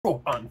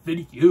Roll on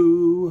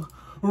video,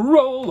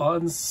 roll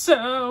on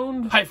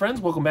sound. Hi friends,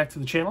 welcome back to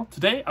the channel.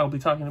 Today I'll be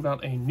talking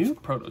about a new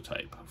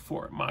prototype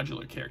for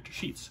modular character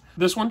sheets.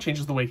 This one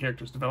changes the way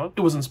characters develop.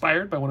 It was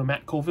inspired by one of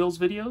Matt Colville's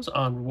videos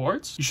on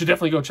rewards. You should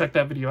definitely go check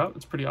that video out.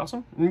 It's pretty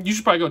awesome. You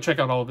should probably go check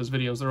out all of his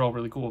videos. They're all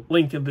really cool.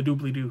 Link in the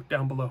doobly-doo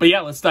down below. But yeah,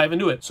 let's dive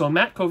into it. So in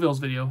Matt Colville's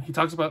video, he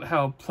talks about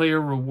how player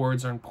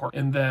rewards are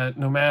important and that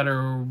no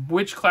matter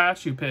which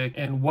class you pick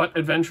and what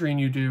adventuring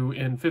you do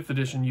in 5th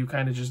edition, you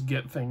kind of just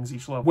get things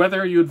each level.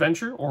 Whether you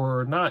adventure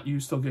or not, you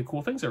still get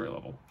cool things every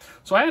level.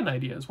 So I had an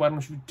idea is why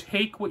don't you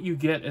take what you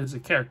get as a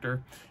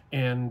character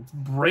and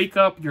break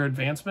up your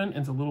advancement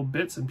into little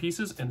bits and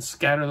pieces and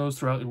scatter those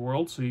throughout your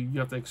world, so you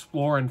have to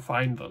explore and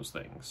find those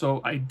things.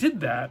 So I did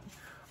that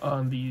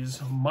on these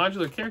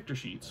modular character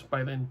sheets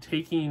by then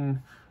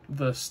taking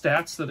the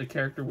stats that a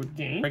character would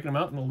gain, breaking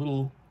them out into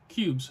little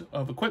cubes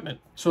of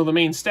equipment. So the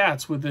main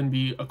stats would then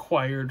be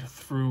acquired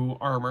through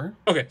armor.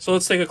 Okay, so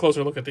let's take a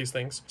closer look at these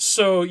things.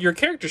 So your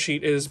character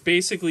sheet is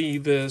basically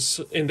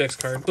this index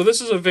card. So this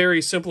is a very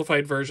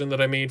simplified version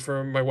that I made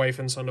for my wife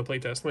and son to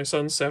playtest. My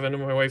son's 7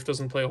 and my wife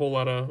doesn't play a whole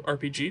lot of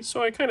RPGs,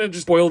 so I kind of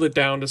just boiled it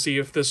down to see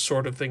if this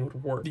sort of thing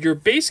would work. Your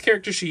base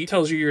character sheet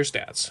tells you your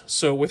stats.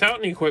 So without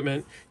any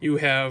equipment, you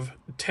have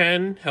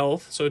 10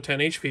 health, so 10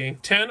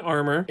 HP, 10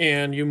 armor,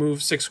 and you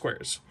move 6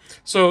 squares.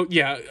 So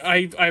yeah,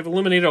 I've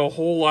eliminated a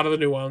whole lot of the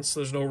nuance.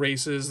 There's no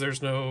races,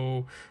 there's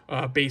no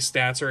base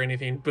stats or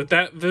anything. But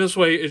this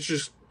way, it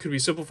just could be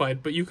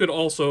simplified. But you could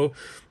also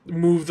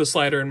move the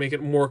slider and make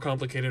it more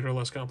complicated or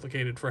less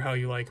complicated for how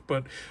you like.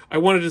 But I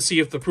wanted to see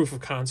if the proof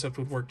of concept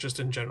would work just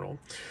in general.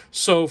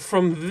 So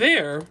from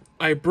there,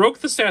 I broke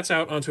the stats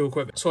out onto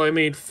equipment. So I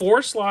made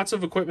 4 slots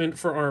of equipment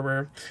for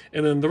armor,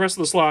 and then the rest of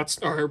the slots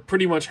are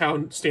pretty much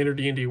how standard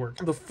D&D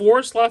works. The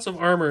 4 slots of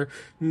armor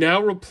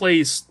now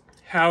replace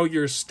how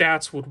your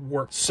stats would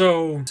work.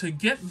 So to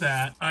get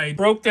that, I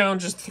broke down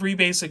just 3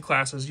 basic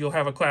classes. You'll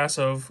have a class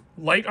of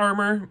light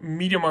armor,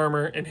 medium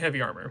armor, and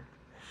heavy armor.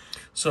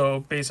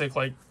 So basic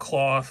like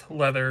cloth,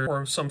 leather,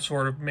 or some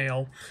sort of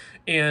mail.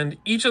 And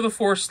each of the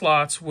 4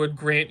 slots would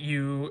grant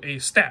you a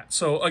stat.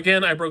 So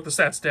again, I broke the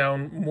stats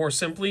down more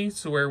simply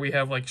to where we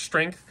have like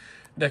strength,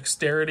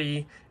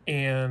 dexterity,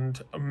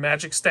 and a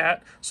magic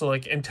stat, so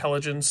like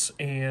intelligence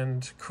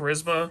and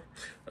charisma.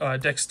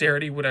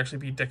 Dexterity would actually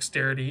be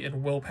dexterity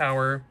and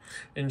willpower,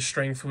 and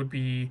strength would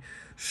be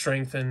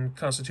strength and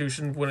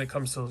constitution when it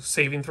comes to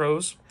saving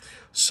throws.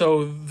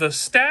 So the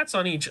stats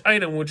on each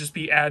item would just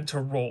be add to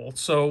roll.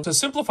 So to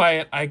simplify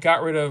it, I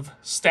got rid of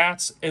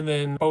stats and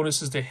then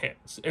bonuses to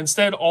hit.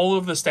 Instead, all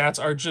of the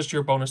stats are just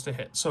your bonus to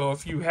hit. So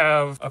if you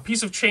have a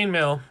piece of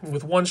chainmail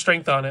with 1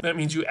 strength on it, that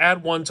means you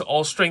add 1 to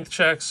all strength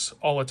checks,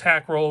 all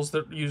attack rolls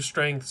that use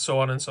strength, so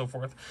on and so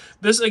forth.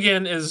 This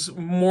again is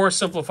more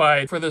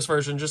simplified for this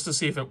version just to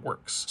see if it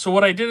works. So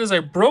what I did is I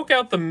broke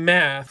out the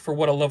math for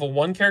what a level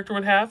 1 character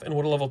would have and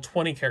what a level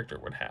 20 character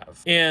would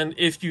have. And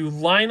if you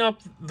line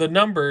up the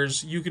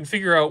numbers, you can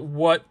figure out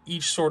what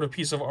each sort of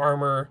piece of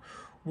armor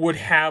would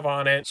have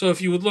on it. So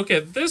if you would look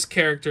at this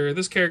character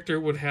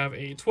would have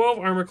a 12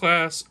 armor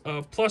class,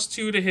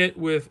 +2 to hit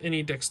with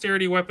any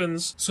dexterity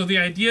weapons. So the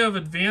idea of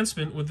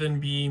advancement would then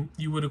be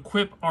you would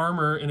equip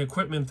armor and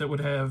equipment that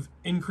would have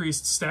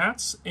increased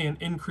stats and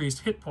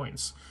increased hit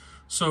points.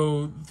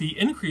 So the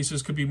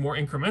increases could be more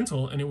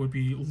incremental, and it would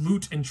be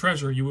loot and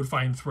treasure you would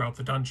find throughout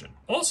the dungeon.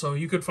 Also,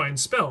 you could find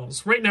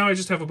spells. Right now I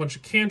just have a bunch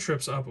of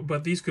cantrips up,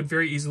 but these could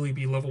very easily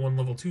be level 1,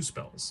 level 2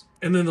 spells.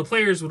 And then the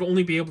players would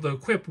only be able to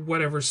equip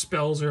whatever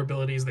spells or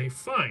abilities they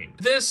find.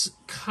 This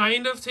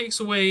kind of takes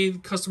away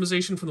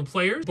customization from the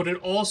players, but it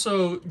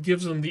also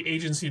gives them the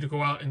agency to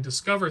go out and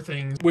discover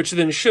things, which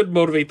then should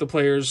motivate the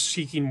players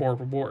seeking more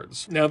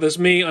rewards. Now, this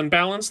may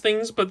unbalance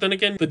things, but then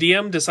again, the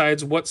DM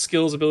decides what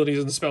skills, abilities,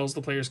 and spells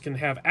the players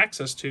can have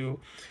access to,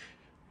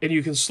 and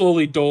you can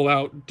slowly dole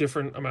out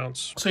different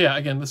amounts. So yeah,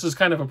 again, this is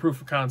kind of a proof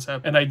of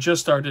concept, and I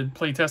just started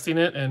playtesting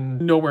it and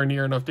nowhere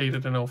near enough data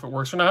to know if it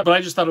works or not, but I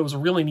just thought it was a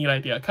really neat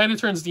idea. It kind of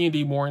turns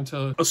D&D more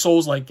into a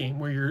Souls-like game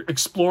where you're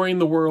exploring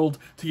the world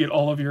to get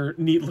all of your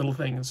neat little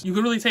things. You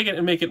could really take it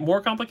and make it more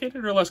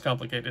complicated or less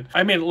complicated.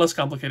 I made it less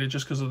complicated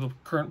just because of the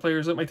current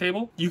players at my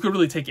table. You could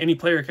really take any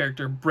player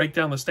character, break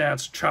down the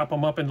stats, chop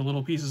them up into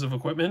little pieces of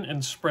equipment,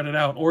 and spread it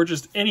out, or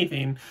just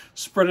anything,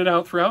 spread it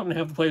out throughout and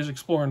have the players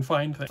explore and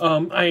find things.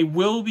 I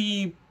will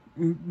be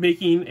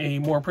making a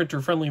more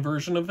printer-friendly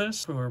version of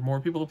this for more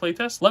people to play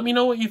test. Let me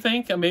know what you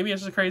think. Maybe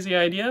it's a crazy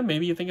idea.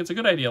 Maybe you think it's a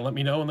good idea. Let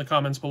me know in the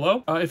comments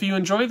below. If you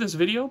enjoyed this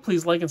video,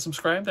 please like and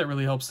subscribe. That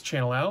really helps the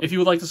channel out. If you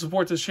would like to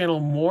support this channel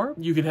more,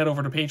 you can head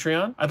over to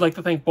Patreon. I'd like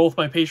to thank both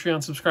my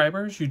Patreon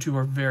subscribers. You two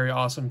are very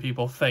awesome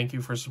people. Thank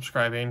you for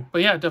subscribing.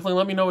 But yeah, definitely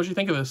let me know what you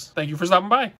think of this. Thank you for stopping by.